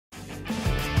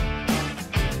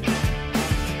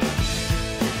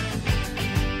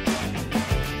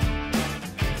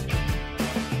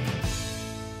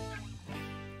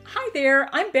there,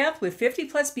 I'm Beth with 50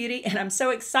 Plus Beauty, and I'm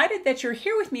so excited that you're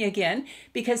here with me again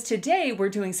because today we're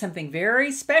doing something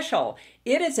very special.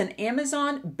 It is an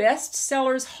Amazon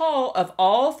Bestsellers haul of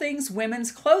all things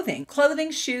women's clothing.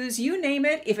 Clothing, shoes, you name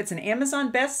it. If it's an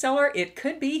Amazon bestseller, it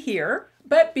could be here.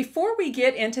 But before we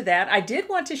get into that, I did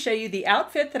want to show you the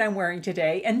outfit that I'm wearing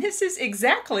today, and this is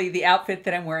exactly the outfit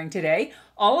that I'm wearing today.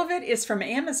 All of it is from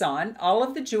Amazon. All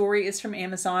of the jewelry is from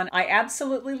Amazon. I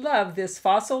absolutely love this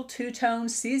Fossil two-tone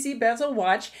CZ bezel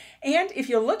watch, and if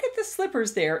you look at the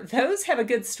slippers there, those have a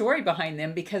good story behind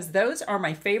them because those are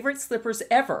my favorite slippers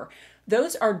ever.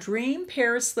 Those are Dream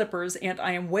Pair slippers, and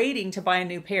I am waiting to buy a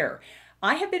new pair.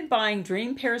 I have been buying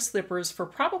Dream Pair slippers for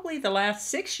probably the last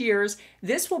 6 years.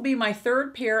 This will be my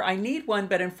third pair. I need one,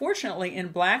 but unfortunately in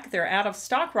black, they're out of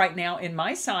stock right now in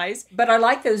my size. But I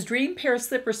like those Dream Pair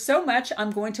slippers so much, I'm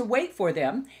going to wait for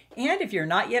them. And if you're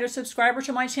not yet a subscriber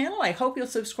to my channel, I hope you'll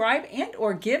subscribe and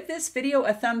or give this video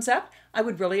a thumbs up. I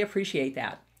would really appreciate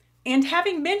that. And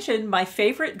having mentioned my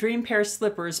favorite Dream Pair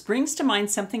slippers brings to mind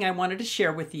something I wanted to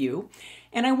share with you.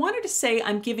 And I wanted to say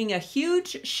I'm giving a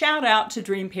huge shout out to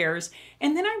Dream Pairs,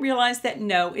 and then I realized that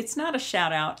no, it's not a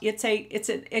shout out. It's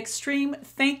an extreme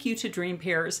thank you to Dream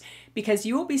Pairs because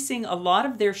you will be seeing a lot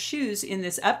of their shoes in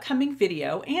this upcoming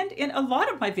video and in a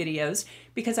lot of my videos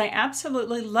because I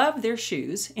absolutely love their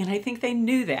shoes, and I think they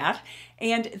knew that.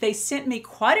 And they sent me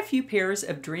quite a few pairs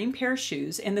of Dream Pair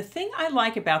shoes, and the thing I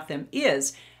like about them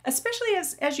is, especially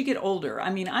as you get older, I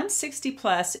mean, I'm 60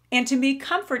 plus, and to me,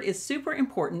 comfort is super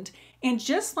important. And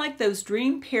just like those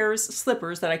Dream Pairs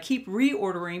slippers that I keep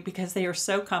reordering because they are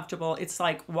so comfortable, it's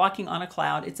like walking on a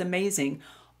cloud, it's amazing.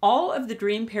 All of the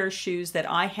Dream Pair shoes that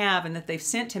I have and that they've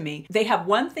sent to me, they have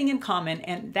one thing in common,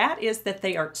 and that is that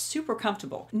they are super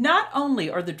comfortable. Not only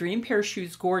are the Dream Pair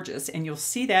shoes gorgeous, and you'll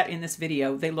see that in this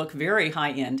video, they look very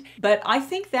high-end, but I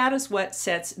think that is what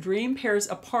sets Dream Pairs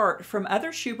apart from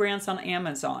other shoe brands on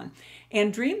Amazon.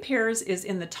 And Dream Pairs is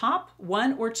in the top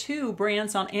 1 or 2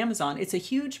 brands on Amazon. It's a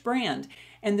huge brand.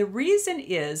 And the reason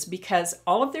is because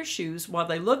all of their shoes, while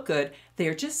they look good, they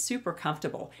are just super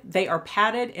comfortable. They are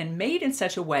padded and made in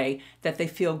such a way that they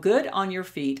feel good on your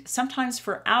feet, sometimes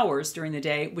for hours during the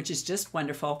day, which is just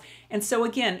wonderful. And so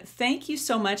again, thank you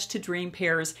so much to Dream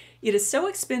Pairs. It is so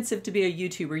expensive to be a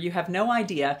YouTuber, you have no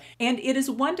idea. And it is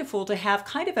wonderful to have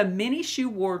kind of a mini shoe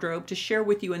wardrobe to share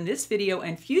with you in this video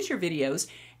and future videos.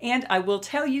 And I will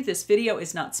tell you, this video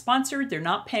is not sponsored. They're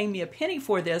not paying me a penny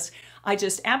for this. I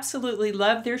just absolutely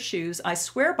love their shoes. I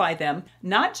swear by them,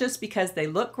 not just because they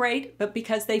look great, but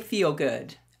because they feel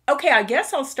good. Okay, I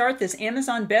guess I'll start this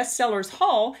Amazon Bestsellers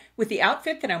haul with the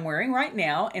outfit that I'm wearing right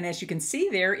now. And as you can see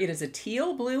there, it is a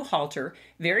teal blue halter,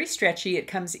 very stretchy. It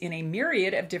comes in a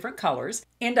myriad of different colors.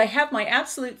 And I have my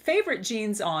absolute favorite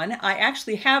jeans on. I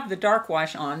actually have the dark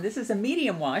wash on. This is a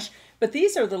medium wash, but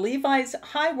these are the Levi's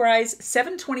high-rise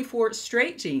 724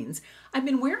 straight jeans. I've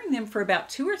been wearing them for about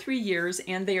 2 or 3 years,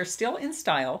 and they are still in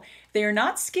style. They are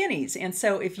not skinnies, and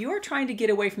so if you are trying to get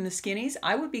away from the skinnies,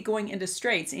 I would be going into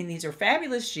straights, and these are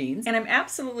fabulous jeans. And I'm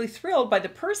absolutely thrilled by the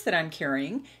purse that I'm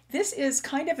carrying. This is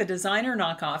kind of a designer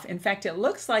knockoff. In fact, it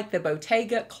looks like the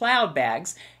Bottega cloud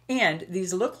bags. And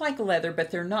these look like leather,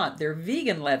 but they're not. They're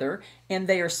vegan leather, and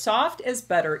they are soft as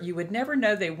butter. You would never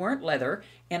know they weren't leather,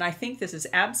 and I think this is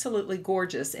absolutely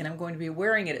gorgeous, and I'm going to be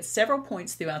wearing it at several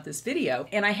points throughout this video.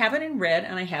 And I have it in red,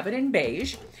 and I have it in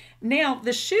beige. Now,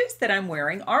 the shoes that I'm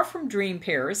wearing are from Dream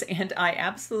Pairs, and I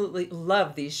absolutely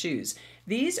love these shoes.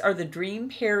 These are the Dream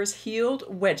Pairs heeled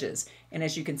wedges. And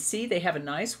as you can see, they have a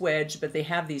nice wedge, but they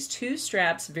have these 2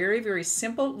 straps, very, very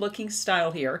simple looking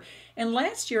style here. And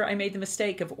last year I made the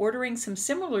mistake of ordering some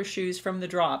similar shoes from the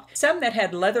drop, some that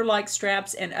had leather-like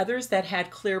straps and others that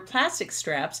had clear plastic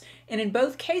straps. And in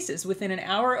both cases, within an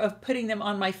hour of putting them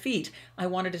on my feet, I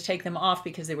wanted to take them off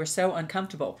because they were so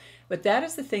uncomfortable. But that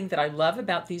is the thing that I love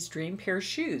about these Dream Pair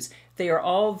shoes. They are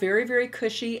all very, very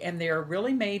cushy, and they are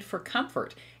really made for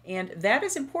comfort. And that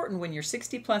is important when you're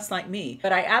 60 plus like me.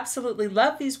 But I absolutely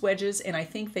love these wedges, and I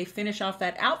think they finish off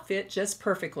that outfit just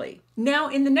perfectly. Now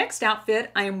in the next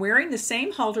outfit, I am wearing the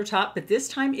same halter top, but this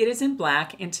time it is in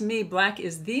black. And to me, black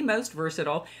is the most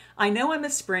versatile. I know I'm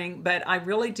a spring, but I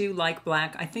really do like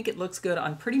black. I think it looks good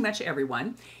on pretty much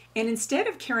everyone. And instead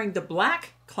of carrying the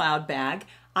black cloud bag,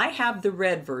 I have the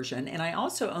red version, and I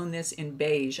also own this in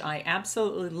beige. I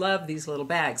absolutely love these little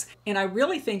bags, and I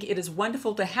really think it is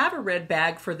wonderful to have a red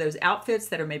bag for those outfits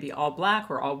that are maybe all black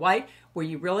or all white, where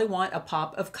you really want a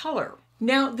pop of color.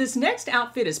 Now, this next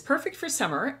outfit is perfect for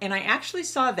summer, and I actually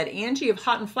saw that Angie of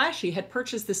Hot and Flashy had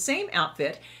purchased the same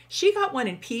outfit. She got one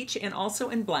in peach and also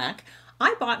in black.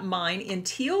 I bought mine in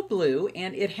teal blue,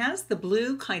 and it has the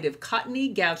blue kind of cottony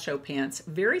gaucho pants,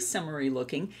 very summery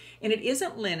looking, and it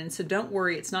isn't linen, so don't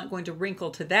worry, it's not going to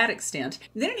wrinkle to that extent.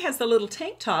 Then it has the little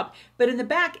tank top, but in the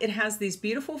back it has these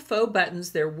beautiful faux buttons.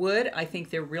 They're wood. I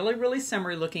think they're really, really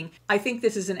summery looking. I think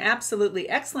this is an absolutely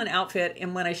excellent outfit,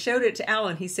 and when I showed it to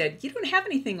Alan, he said, "You don't have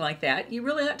anything like that. You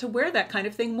really ought to wear that kind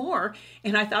of thing more,"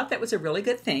 and I thought that was a really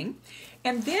good thing.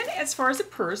 And then as far as a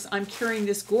purse, I'm carrying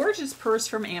this gorgeous purse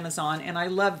from Amazon, and I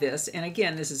love this. And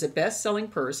again, this is a best-selling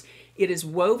purse. It is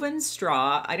woven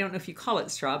straw. I don't know if you call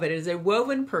it straw, but it is a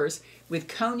woven purse with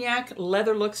cognac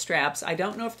leather look straps. I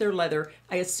don't know if they're leather.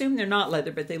 I assume they're not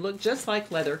leather, but they look just like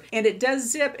leather. And it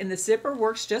does zip, and the zipper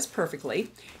works just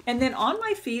perfectly. And then on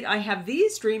my feet, I have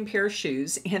these dream pair of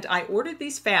shoes, and I ordered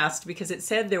these fast because it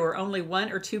said there were only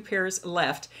 1 or 2 pairs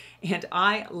left. And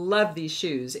I love these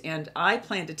shoes, and I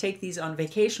plan to take these on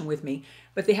vacation with me.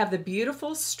 But they have the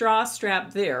beautiful straw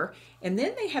strap there, and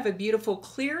then they have a beautiful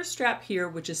clear strap here,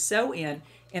 which is sew in,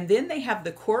 and then they have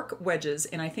the cork wedges,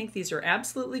 and I think these are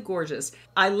absolutely gorgeous.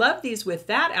 I love these with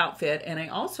that outfit, and I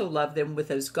also love them with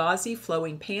those gauzy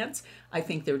flowing pants. I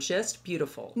think they're just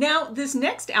beautiful. Now, this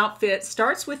next outfit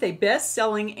starts with a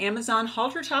best-selling Amazon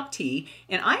halter top tee,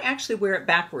 and I actually wear it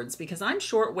backwards because I'm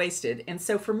short-waisted, and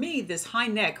so for me, this high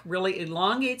neck really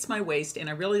elongates my waist, and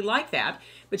I really like that.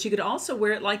 But you could also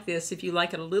wear it like this if you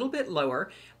like it a little bit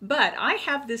lower. But I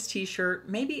have this t-shirt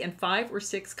maybe in 5 or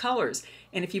 6 colors.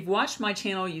 And if you've watched my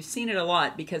channel, you've seen it a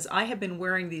lot because I have been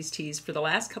wearing these tees for the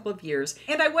last couple of years.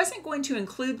 And I wasn't going to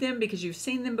include them because you've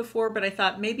seen them before, but I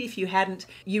thought maybe if you hadn't,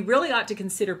 you really ought to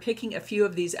consider picking a few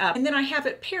of these up. And then I have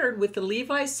it paired with the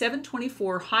Levi's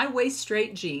 724 high waist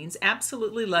straight jeans.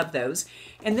 Absolutely love those.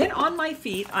 And then on my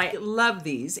feet, I love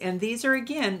these. And these are,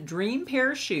 again, dream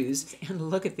pair of shoes. And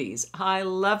look at these. I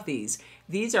love these.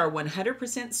 These are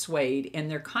 100% suede,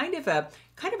 and they're kind of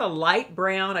a light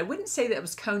brown. I wouldn't say that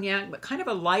was cognac, but kind of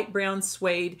a light brown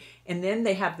suede. And then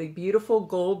they have the beautiful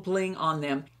gold bling on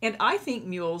them. And I think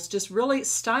mules just really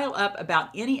style up about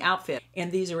any outfit.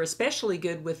 And these are especially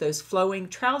good with those flowing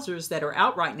trousers that are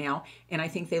out right now. And I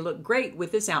think they look great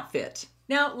with this outfit.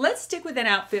 Now let's stick with that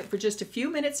outfit for just a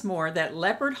few minutes more, that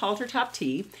leopard halter top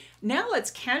tee. Now let's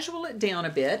casual it down a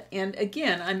bit. And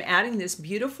again, I'm adding this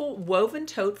beautiful woven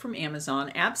tote from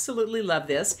Amazon. Absolutely love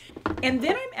this. And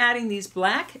then I'm adding these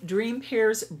black Dream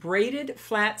Pairs braided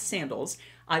flat sandals.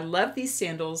 I love these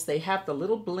sandals. They have the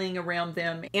little bling around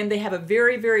them, and they have a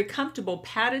very, very comfortable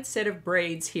padded set of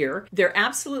braids here. They're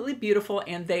absolutely beautiful,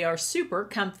 and they are super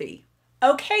comfy.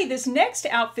 Okay, this next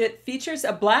outfit features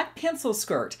a black pencil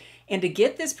skirt. And to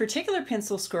get this particular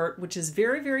pencil skirt, which is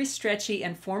very, very stretchy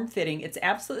and form-fitting, it's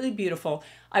absolutely beautiful.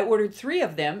 I ordered 3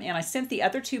 of them, and I sent the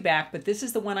other 2 back, but this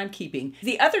is the one I'm keeping.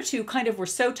 The other 2 kind of were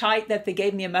so tight that they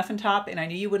gave me a muffin top, and I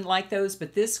knew you wouldn't like those,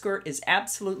 but this skirt is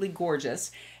absolutely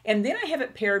gorgeous. And then I have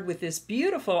it paired with this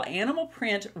beautiful animal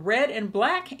print, red and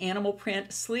black animal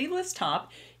print sleeveless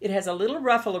top. It has a little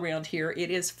ruffle around here. It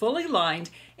is fully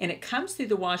lined, and it comes through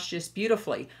the wash just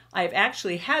beautifully. I've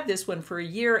actually had this one for a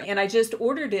year, and I just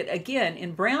ordered it again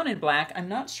in brown and black. I'm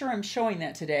not sure I'm showing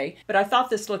that today, but I thought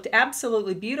this looked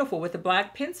absolutely beautiful with a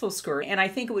black pencil skirt, and I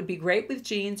think it would be great with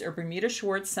jeans or Bermuda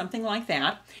shorts, something like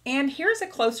that. And here's a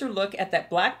closer look at that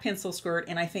black pencil skirt,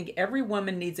 and I think every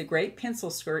woman needs a great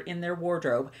pencil skirt in their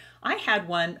wardrobe. I had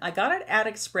one, I got it at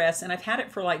Express, and I've had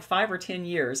it for like 5 or 10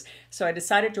 years, so I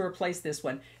decided to replace this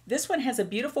one. This one has a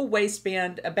beautiful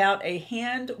waistband about a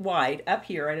hand wide up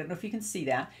here. I don't know if you can see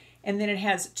that. And then it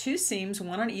has 2 seams,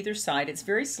 one on either side. It's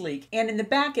very sleek. And in the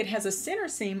back, it has a center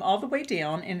seam all the way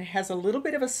down, and it has a little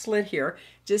bit of a slit here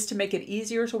just to make it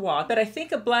easier to walk. But I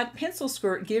think a black pencil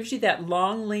skirt gives you that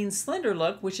long, lean, slender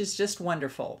look, which is just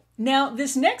wonderful. Now,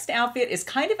 this next outfit is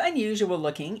kind of unusual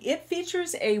looking. It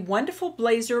features a wonderful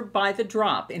blazer by the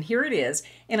drop, and here it is.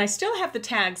 And I still have the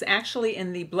tags actually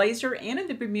in the blazer and in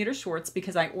the Bermuda shorts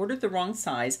because I ordered the wrong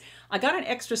size. I got an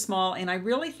extra small, and I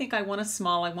really think I want a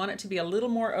small. I want it to be a little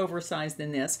more oversized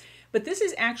than this. But this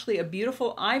is actually a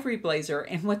beautiful ivory blazer,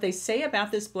 and what they say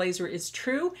about this blazer is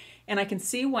true, and I can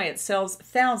see why it sells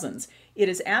thousands. It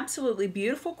is absolutely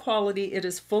beautiful quality. It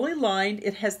is fully lined.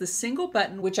 It has the single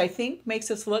button, which I think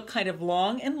makes us look kind of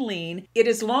long and lean. It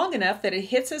is long enough that it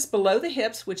hits us below the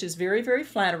hips, which is very, very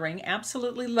flattering.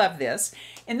 Absolutely love this.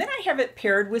 And then I have it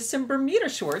paired with some Bermuda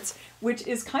shorts, which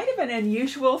is kind of an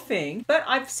unusual thing. But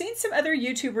I've seen some other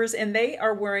YouTubers, and they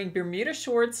are wearing Bermuda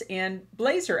shorts and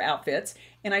blazer outfits.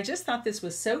 And I just thought this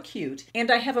was so cute. And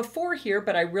I have a 4 here,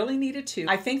 but I really need a 2.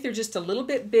 I think they're just a little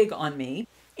bit big on me.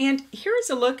 And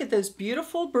here's a look at those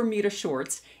beautiful Bermuda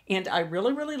shorts. And I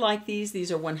really, really like these.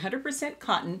 These are 100%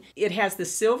 cotton. It has the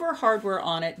silver hardware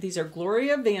on it. These are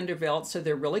Gloria Vanderbilt, so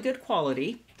they're really good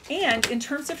quality. And in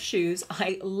terms of shoes,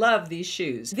 I love these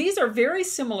shoes. These are very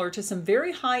similar to some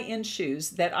very high-end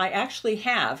shoes that I actually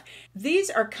have.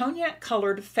 These are cognac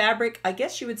colored fabric, I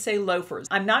guess you would say loafers.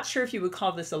 I'm not sure if you would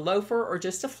call this a loafer or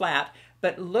just a flat,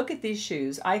 but look at these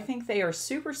shoes. I think they are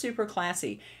super, super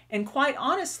classy. And quite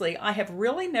honestly, I have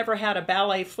really never had a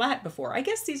ballet flat before. I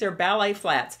guess these are ballet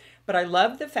flats, but I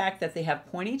love the fact that they have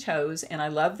pointy toes, and I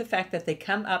love the fact that they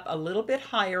come up a little bit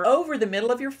higher over the middle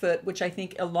of your foot, which I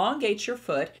think elongates your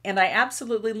foot. And I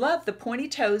absolutely love the pointy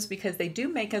toes because they do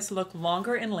make us look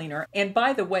longer and leaner. And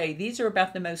by the way, these are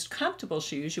about the most comfortable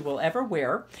shoes you will ever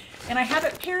wear. And I have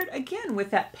it paired again with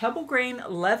that pebble grain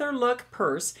leather look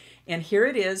purse. And here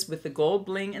it is with the gold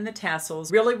bling and the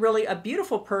tassels. Really, really a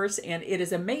beautiful purse, and it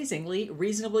is amazingly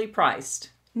reasonably priced.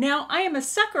 Now, I am a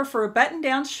sucker for a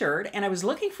button-down shirt, and I was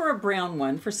looking for a brown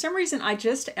one. For some reason, I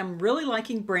just am really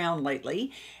liking brown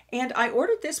lately. And I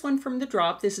ordered this one from the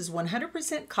drop. This is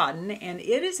 100% cotton, and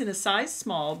it is in a size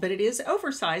small, but it is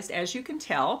oversized, as you can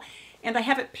tell. And I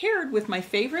have it paired with my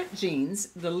favorite jeans,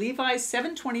 the Levi's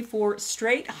 724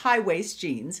 straight high waist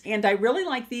jeans. And I really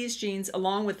like these jeans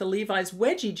along with the Levi's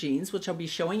wedgie jeans, which I'll be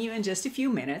showing you in just a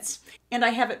few minutes. And I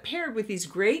have it paired with these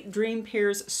great Dream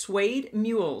Pairs suede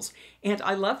mules. And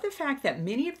I love the fact that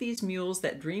many of these mules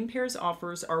that Dream Pairs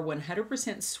offers are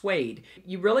 100% suede.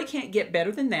 You really can't get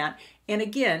better than that. And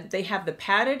again, they have the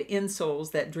padded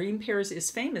insoles that Dream Pairs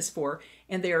is famous for,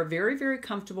 and they are very, very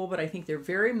comfortable, but I think they're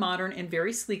very modern and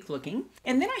very sleek looking.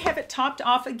 And then I have it topped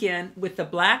off again with the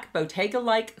black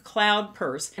Bottega-like cloud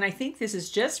purse, and I think this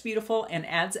is just beautiful and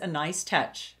adds a nice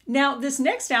touch. Now, this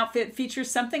next outfit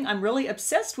features something I'm really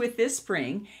obsessed with this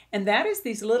spring, and that is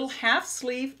these little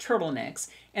half-sleeve turtlenecks.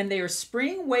 And they are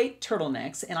spring weight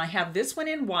turtlenecks, and I have this one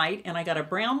in white, and I got a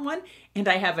brown one, and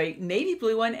I have a navy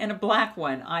blue one and a black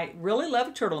one. I really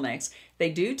love turtlenecks. They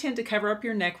do tend to cover up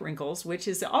your neck wrinkles, which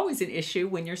is always an issue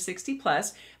when you're 60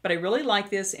 plus, but I really like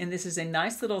this, and this is a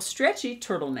nice little stretchy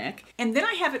turtleneck. And then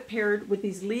I have it paired with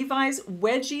these Levi's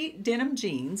wedgie denim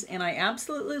jeans, and I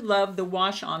absolutely love the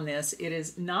wash on this. It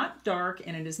is not dark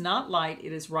and it is not light.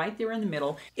 It is right there in the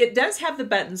middle. It does have the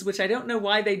buttons, which I don't know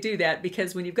why they do that,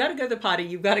 because when you've got to go to the potty,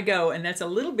 you've got to go, and that's a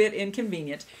little bit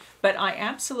inconvenient. But I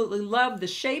absolutely love the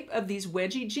shape of these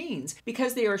wedgie jeans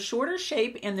because they are shorter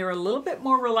shape and they're a little bit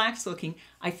more relaxed looking.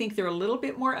 I think they're a little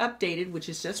bit more updated, which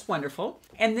is just wonderful.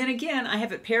 And then again, I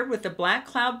have it paired with the black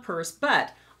cloud purse,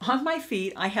 but on my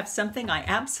feet, I have something I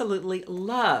absolutely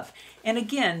love. And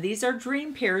again, these are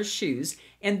Dream Pairs shoes,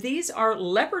 and these are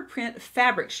leopard print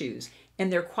fabric shoes.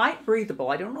 And they're quite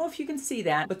breathable. I don't know if you can see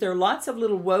that, but there are lots of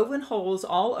little woven holes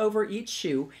all over each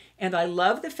shoe. And I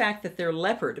love the fact that they're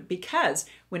leopard because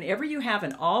whenever you have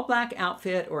an all black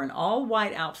outfit or an all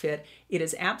white outfit, it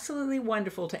is absolutely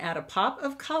wonderful to add a pop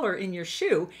of color in your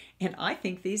shoe. And I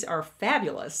think these are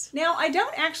fabulous. Now, I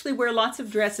don't actually wear lots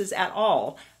of dresses at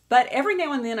all, but every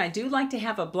now and then I do like to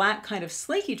have a black kind of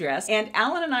slinky dress. And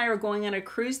Alan and I are going on a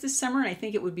cruise this summer, and I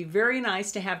think it would be very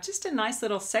nice to have just a nice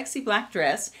little sexy black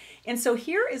dress. And so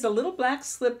here is a little black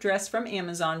slip dress from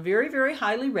Amazon, very, very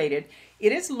highly rated.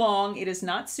 It is long, it is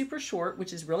not super short,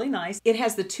 which is really nice. It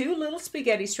has the two little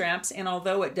spaghetti straps, and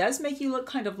although it does make you look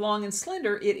kind of long and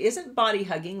slender, it isn't body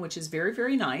hugging, which is very,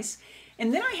 very nice.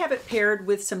 And then I have it paired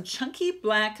with some chunky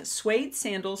black suede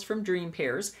sandals from Dream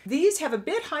Pairs. These have a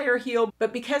bit higher heel,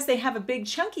 but because they have a big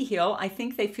chunky heel, I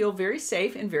think they feel very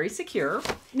safe and very secure.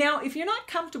 Now, if you're not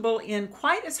comfortable in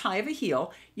quite as high of a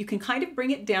heel, you can kind of bring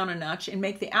it down a notch and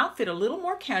make the outfit a little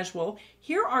more casual.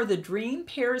 Here are the Dream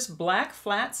Pairs black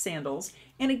flat sandals.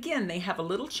 And again, they have a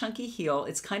little chunky heel.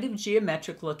 It's kind of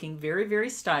geometric looking, very, very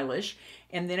stylish.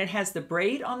 And then it has the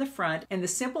braid on the front and the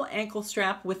simple ankle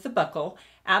strap with the buckle.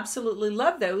 Absolutely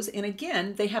love those. And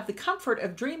again, they have the comfort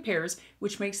of Dream Pairs,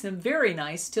 which makes them very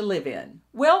nice to live in.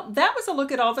 Well, that was a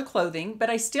look at all the clothing, but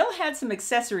I still had some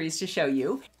accessories to show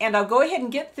you. And I'll go ahead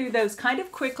and get through those kind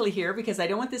of quickly here because I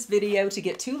don't want this video to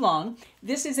get too long.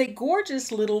 This is a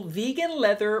gorgeous little vegan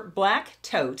leather black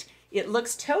tote. It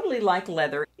looks totally like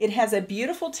leather. It has a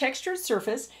beautiful textured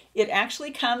surface. It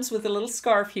actually comes with a little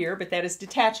scarf here, but that is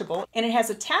detachable. And it has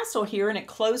a tassel here, and it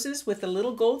closes with a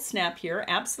little gold snap here.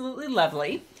 Absolutely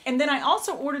lovely. And then I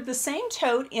also ordered the same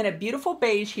tote in a beautiful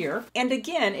beige here. And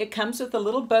again, it comes with a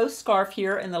little bow scarf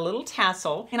here and the little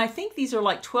tassel. And I think these are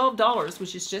like $12,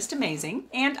 which is just amazing.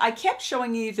 And I kept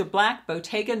showing you the black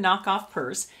Bottega knockoff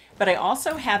purse, but I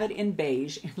also have it in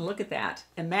beige. And look at that.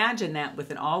 Imagine that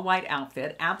with an all-white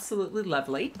outfit. Absolutely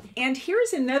lovely. And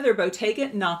here's another Bottega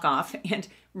knockoff. And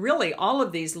Really, all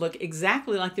of these look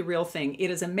exactly like the real thing.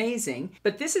 It is amazing.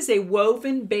 But this is a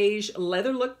woven beige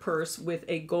leather look purse with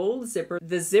a gold zipper.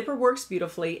 The zipper works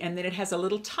beautifully, and then it has a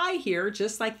little tie here,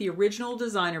 just like the original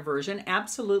designer version.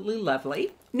 Absolutely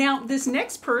lovely. Now, this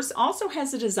next purse also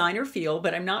has a designer feel,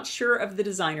 but I'm not sure of the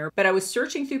designer. But I was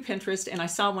searching through Pinterest and I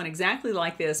saw one exactly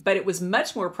like this, but it was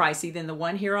much more pricey than the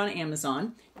one here on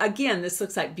Amazon. Again, this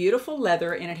looks like beautiful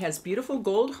leather and it has beautiful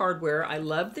gold hardware. I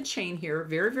love the chain here.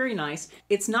 Very, very nice.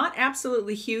 It's not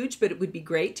absolutely huge, but it would be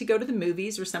great to go to the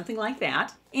movies or something like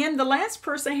that. And the last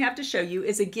purse I have to show you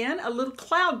is again a little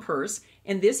cloud purse.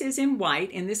 And this is in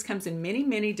white, and this comes in many,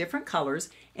 many different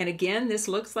colors. And again, this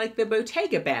looks like the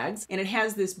Bottega bags, and it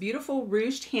has this beautiful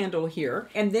ruched handle here.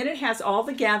 And then it has all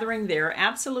the gathering there.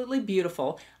 Absolutely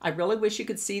beautiful. I really wish you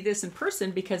could see this in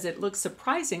person because it looks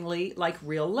surprisingly like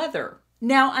real leather.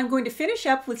 Now I'm going to finish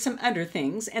up with some other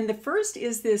things, and the first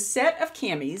is this set of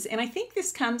camis, and I think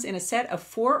this comes in a set of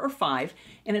 4 or 5,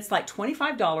 and it's like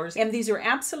 $25, and these are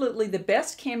absolutely the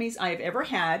best camis I have ever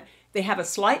had. They have a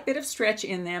slight bit of stretch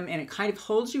in them, and it kind of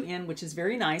holds you in, which is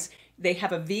very nice. They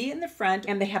have a V in the front,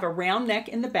 and they have a round neck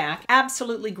in the back.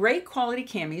 Absolutely great quality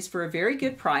camis for a very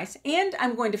good price. And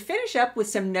I'm going to finish up with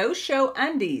some no-show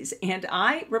undies, and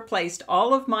I replaced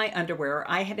all of my underwear.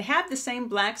 I had had the same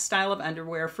black style of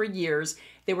underwear for years.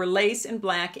 They were lace and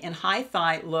black and high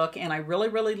thigh look, and I really,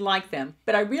 really liked them.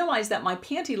 But I realized that my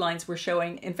panty lines were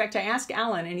showing. In fact, I asked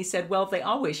Alan, and he said, well, they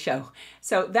always show.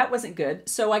 So that wasn't good.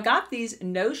 So I got these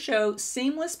no-show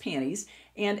seamless panties.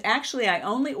 And actually, I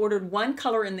only ordered one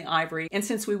color in the ivory. And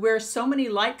since we wear so many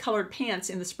light colored pants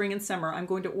in the spring and summer, I'm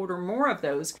going to order more of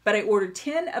those. But I ordered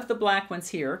 10 of the black ones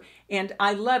here. And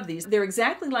I love these. They're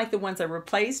exactly like the ones I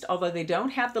replaced, although they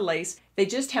don't have the lace. They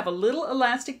just have a little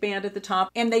elastic band at the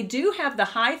top. And they do have the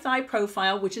high thigh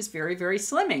profile, which is very, very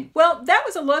slimming. Well, that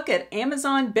was a look at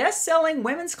Amazon best-selling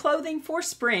women's clothing for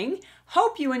spring.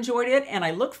 Hope you enjoyed it, and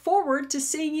I look forward to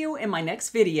seeing you in my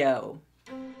next video.